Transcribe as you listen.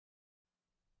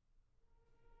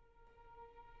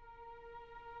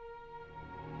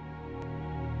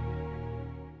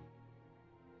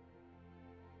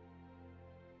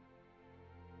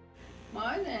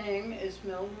My name is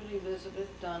Mildred Elizabeth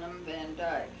Dunham Van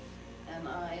Dyke, and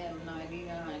I am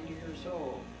 99 years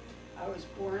old. I was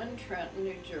born in Trenton,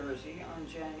 New Jersey on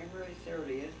January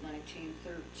 30th,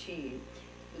 1913,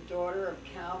 the daughter of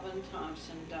Calvin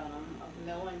Thompson Dunham of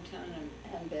Millington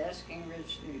and Basking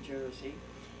Ridge, New Jersey,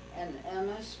 and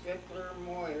Emma Strickler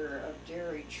Moyer of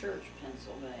Dairy Church,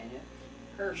 Pennsylvania,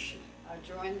 Hershey. I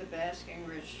joined the Basking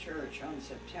Ridge Church on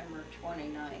September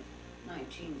 29,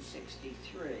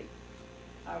 1963.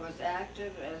 I was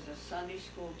active as a Sunday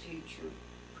school teacher,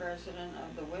 president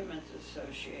of the Women's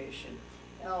Association,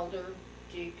 elder,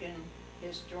 deacon,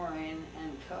 historian,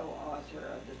 and co-author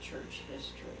of the church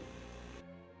history.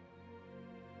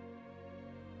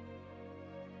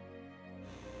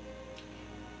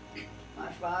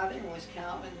 My father was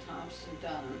Calvin Thompson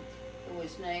Dunham, who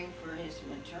was named for his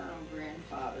maternal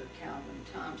grandfather, Calvin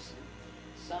Thompson,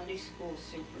 Sunday school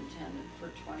superintendent for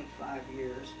 25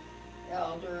 years,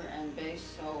 elder and bass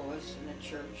soloist in the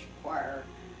church choir,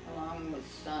 along with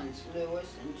sons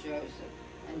Louis and Joseph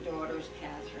and daughters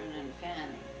Catherine and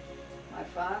Fanny. My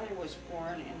father was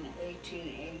born in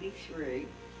 1883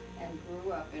 and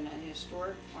grew up in a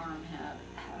historic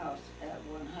farmhouse at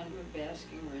 100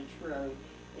 Basking Ridge Road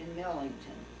in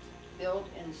Millington, built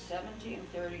in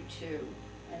 1732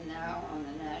 and now on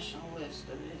the national list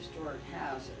of historic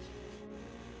houses.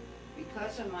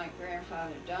 Because of my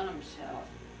grandfather Dunham's health,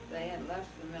 they had left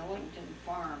the Millington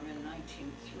farm in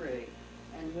 1903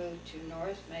 and moved to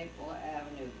North Maple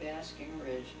Avenue, Basking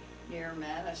Ridge, near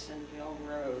Madisonville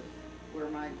Road, where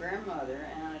my grandmother,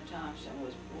 Anna Thompson,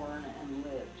 was born and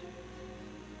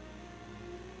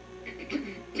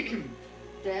lived.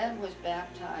 Dad was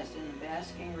baptized in the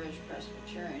Basking Ridge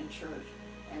Presbyterian Church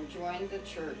and joined the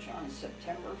church on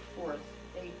September 4th,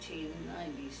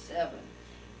 1897,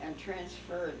 and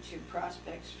transferred to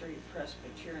Prospect Street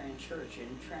Presbyterian Church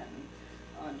in Trenton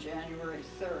on January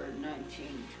 3rd,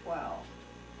 1912.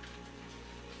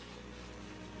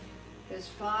 His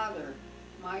father,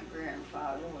 my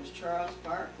grandfather, was Charles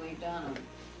Barclay Dunham.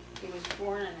 He was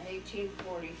born in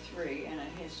 1843 in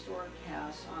a historic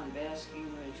house on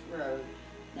Basking Ridge Road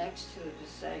next to the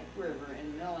Passaic River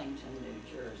in Millington, New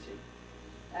Jersey.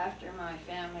 After my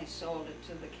family sold it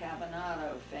to the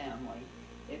Cabanado family,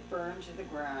 it burned to the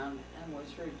ground and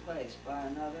was replaced by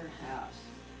another house.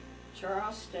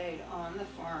 Charles stayed on the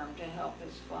farm to help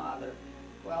his father,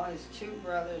 while his two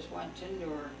brothers went to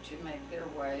Newark to make their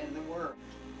way in the work.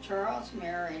 Charles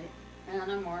married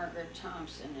Anna Margaret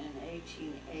Thompson in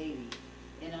 1880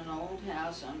 in an old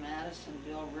house on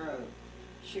Madisonville Road.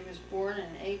 She was born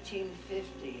in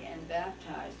 1850 and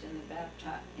baptized in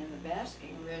the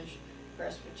Basking Ridge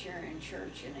Presbyterian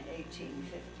Church in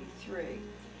 1853.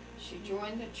 She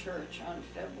joined the church on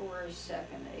February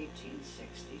 2nd,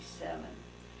 1867.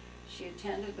 She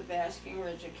attended the Basking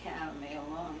Ridge Academy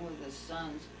along with the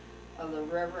sons of the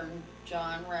Reverend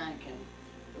John Rankin,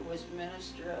 who was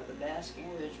minister of the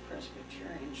Basking Ridge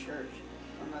Presbyterian Church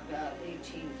from about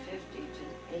 1850 to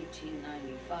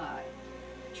 1895.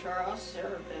 Charles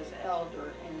served as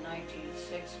elder in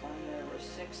 1906 when there were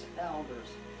 6 elders.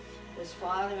 His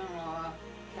father-in-law,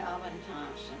 Calvin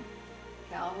Thompson,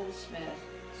 Calvin Smith,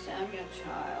 Samuel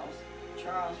Childs,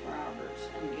 Charles Roberts,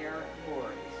 and Garrett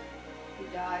Voorhees. He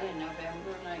died in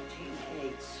November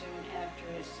 1908, soon after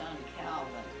his son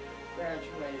Calvin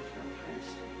graduated from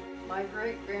Princeton. My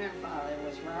great-grandfather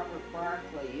was Robert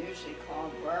Barclay, usually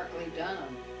called Barclay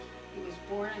Dunham. He was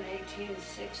born in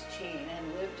 1816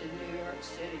 and lived in New York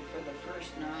City for the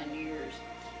first 9 years.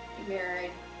 He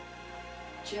married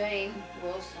Jane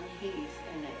Wilson Heath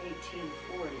in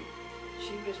 1840.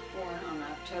 She was born on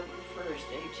October 1st,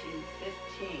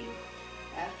 1815.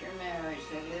 After marriage,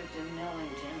 they lived in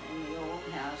Millington in the old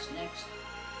house next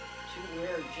to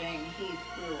where Jane Heath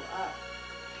grew up.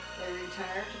 They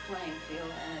retired to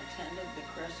Plainfield and attended the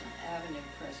Crescent Avenue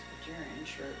Presbyterian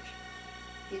Church.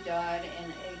 He died in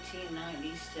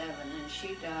 1897, and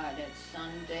she died at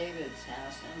son David's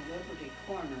house in Liberty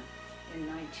Corner in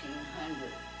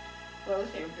 1900.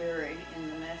 Both are buried in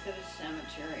the Methodist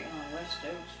Cemetery on West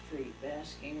Oak Street,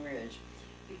 Basking Ridge,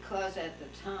 because at the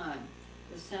time,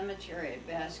 the cemetery at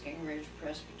Basking Ridge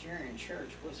Presbyterian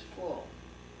Church was full.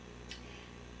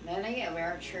 Many of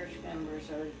our church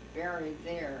members are buried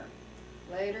there.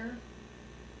 Later,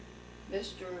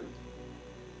 Mr.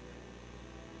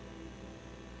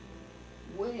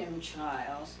 William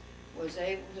Childs was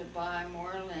able to buy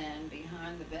more land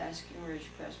behind the Basking Ridge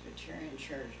Presbyterian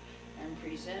Church and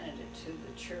presented it to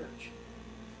the church.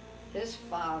 His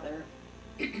father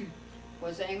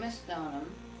was Amos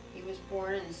Dunham. He was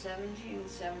born in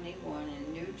 1771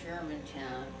 in New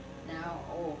Germantown, now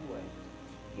Oldwood.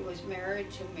 He was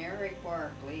married to Mary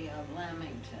Barclay of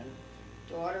Lamington,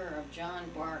 daughter of John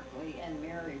Barclay and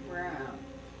Mary Brown.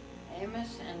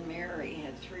 Amos and Mary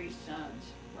had 3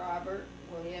 sons, Robert,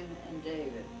 William, and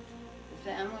David. The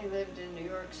family lived in New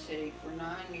York City for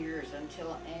 9 years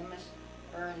until Amos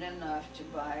earned enough to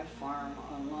buy a farm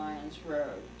on Lyons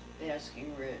Road,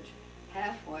 Basking Ridge,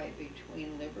 halfway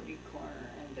between Liberty Corner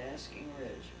and Basking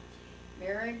Ridge.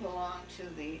 Mary belonged to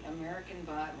the American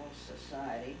Bible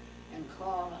Society and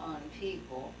called on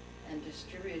people and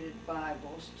distributed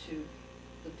Bibles to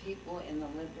the people in the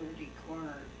Liberty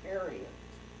Corner area.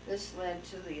 This led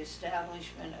to the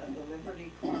establishment of the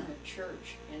Liberty Corner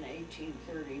Church in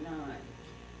 1839.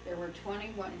 There were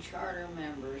 21 charter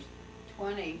members,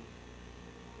 20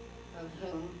 of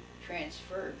whom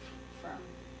transferred from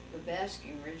the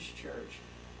Basking Ridge Church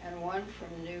and 1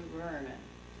 from New Vernon.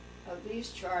 Of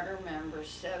these charter members,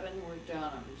 7 were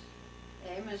Dunhams.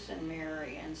 Amos and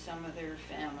Mary and some of their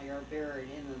family are buried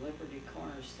in the Liberty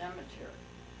Corner Cemetery.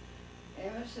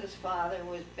 Amos's father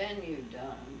was Benue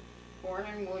Dunham, born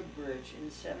in Woodbridge in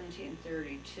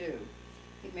 1732.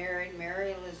 He married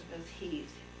Mary Elizabeth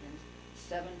Heath in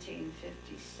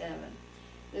 1757.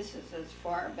 This is as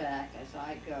far back as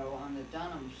I go on the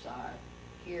Dunham side,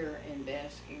 here in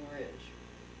Basking Ridge.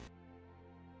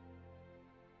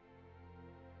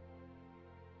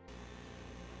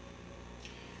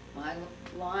 My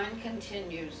line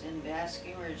continues in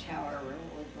Basking Ridge, however,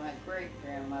 with my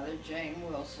great-grandmother, Jane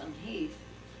Wilson Heath.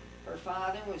 Her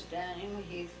father was Daniel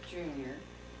Heath, Jr.,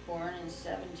 born in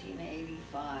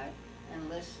 1785, and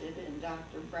listed in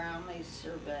Dr. Brownlee's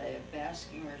survey of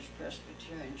Basking Ridge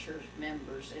Presbyterian Church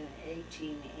members in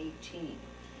 1818.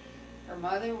 Her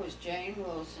mother was Jane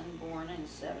Wilson, born in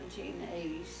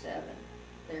 1787.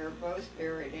 They are both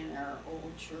buried in our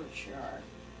old churchyard.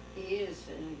 He is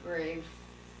in grave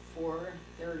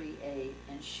 438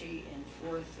 and she in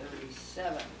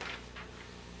 437.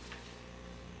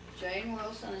 Jane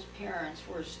Wilson's parents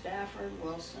were Stafford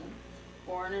Wilson,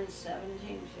 born in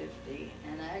 1750,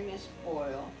 and Agnes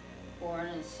Boyle, born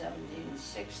in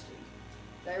 1760.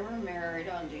 They were married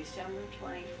on December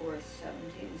 24th,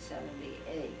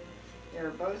 1778. They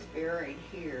are both buried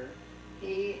here,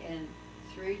 he in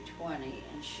 320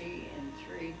 and she in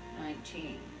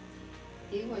 319.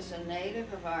 He was a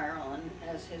native of Ireland,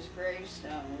 as his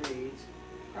gravestone reads,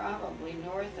 probably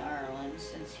North Ireland,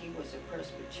 since he was a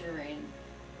Presbyterian.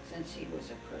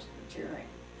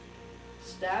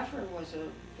 Stafford was a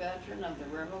veteran of the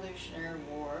Revolutionary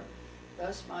War,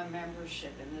 thus my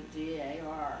membership in the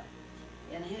DAR.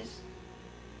 In his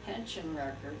pension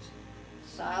records,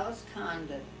 Silas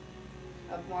Condit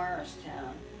of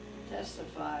Morristown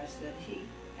testifies that he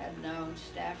had known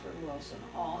Stafford Wilson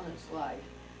all his life,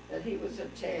 that he was a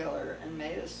tailor and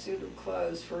made a suit of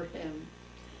clothes for him.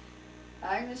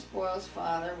 Agnes Boyle's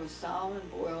father was Solomon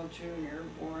Boyle, Jr.,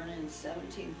 born in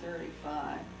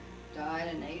 1735, died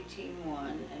in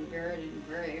 1801, and buried in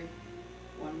grave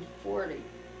 140.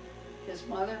 His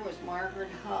mother was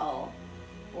Margaret Hull,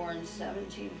 born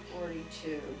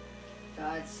 1742,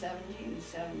 died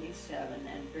 1777,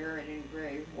 and buried in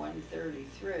grave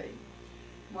 133.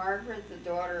 Margaret, the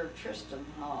daughter of Tristram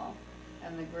Hull,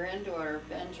 and the granddaughter of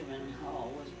Benjamin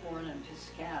Hull, was born in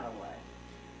Piscataway.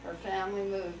 Her family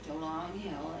moved to Long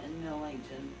Hill in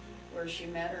Millington, where she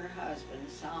met her husband,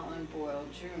 Solomon Boyle,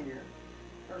 Jr.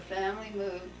 Her family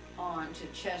moved on to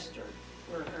Chester,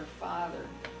 where her father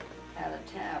had a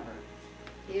tavern.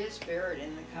 He is buried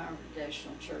in the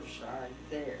Congregational churchyard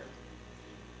there.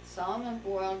 Solomon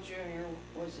Boyle, Jr.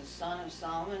 was the son of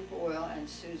Solomon Boyle and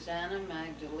Susanna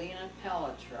Magdalena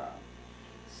Pelletreau.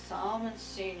 Solomon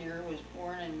Sr. was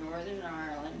born in Northern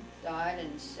Ireland, died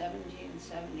in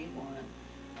 1771,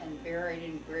 and buried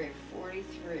in grave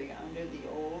 43 under the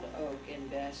old oak in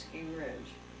Basking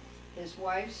Ridge. His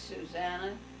wife,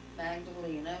 Susanna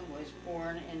Magdalena, was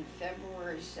born in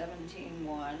February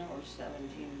 1701 or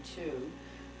 1702,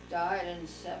 died in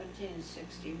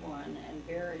 1761, and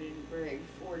buried in grave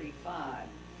 45.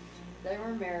 They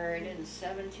were married in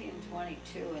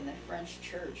 1722 in the French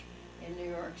Church in New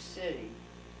York City.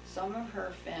 Some of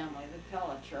her family, the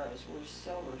Pelletreaus, were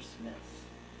silversmiths.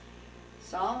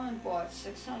 Solomon bought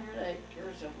 600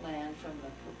 acres of land from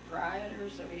the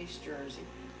proprietors of East Jersey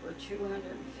for £250.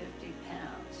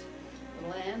 The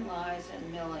land lies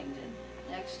in Millington,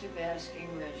 next to Basking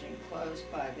Ridge, enclosed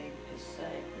by the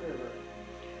Passaic River.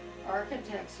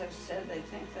 Architects have said they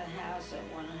think the house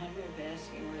at 100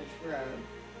 Basking Ridge Road,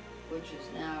 which is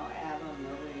now Ave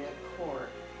Maria Court,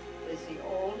 is the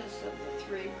oldest of the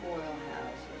 3 Boyle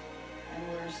houses, and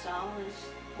where Solomon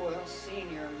Boyle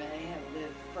Sr. may have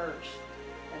lived first.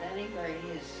 At any rate,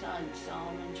 his son,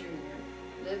 Solomon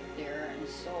Jr., lived there and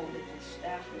sold it to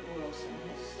Stafford Wilson,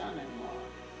 his son-in-law.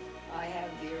 I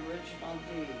have the original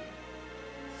deed.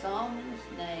 Solomon's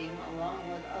name, along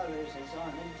with others, is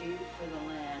on the deed for the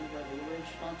land where the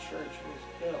original church was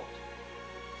built.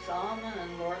 Solomon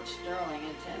and Lord Stirling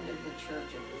attended the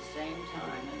church at the same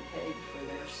time and paid for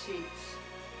their seats.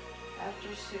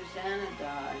 After Susanna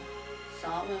died,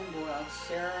 Solomon boiled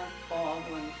Sarah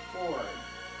Baldwin Ford,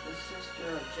 the sister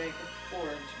of Jacob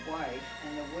Ford's wife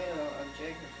and the widow of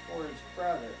Jacob Ford's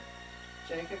brother.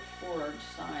 Jacob Ford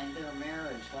signed their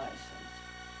marriage license.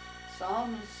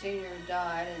 Solomon Sr.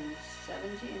 died in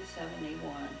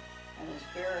 1771 and is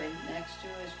buried next to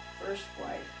his first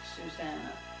wife,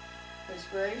 Susanna. His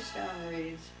gravestone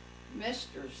reads,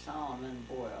 Mr. Solomon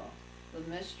Boyle, the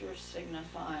Mr.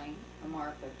 signifying a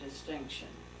mark of distinction.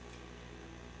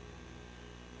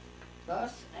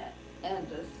 Thus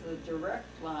endeth the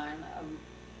direct line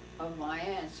of my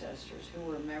ancestors who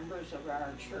were members of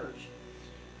our church.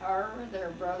 However,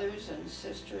 their brothers and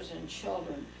sisters and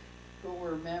children who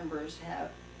were members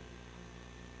have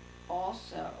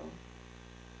also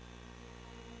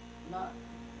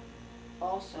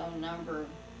number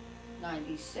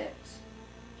 96,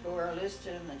 who are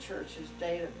listed in the church's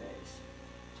database.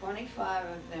 25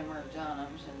 of them are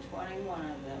Dunhams and 21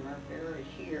 of them are buried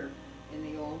here in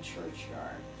the old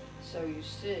churchyard. So you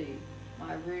see,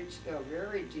 my roots go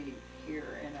very deep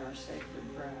here in our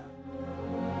sacred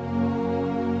ground.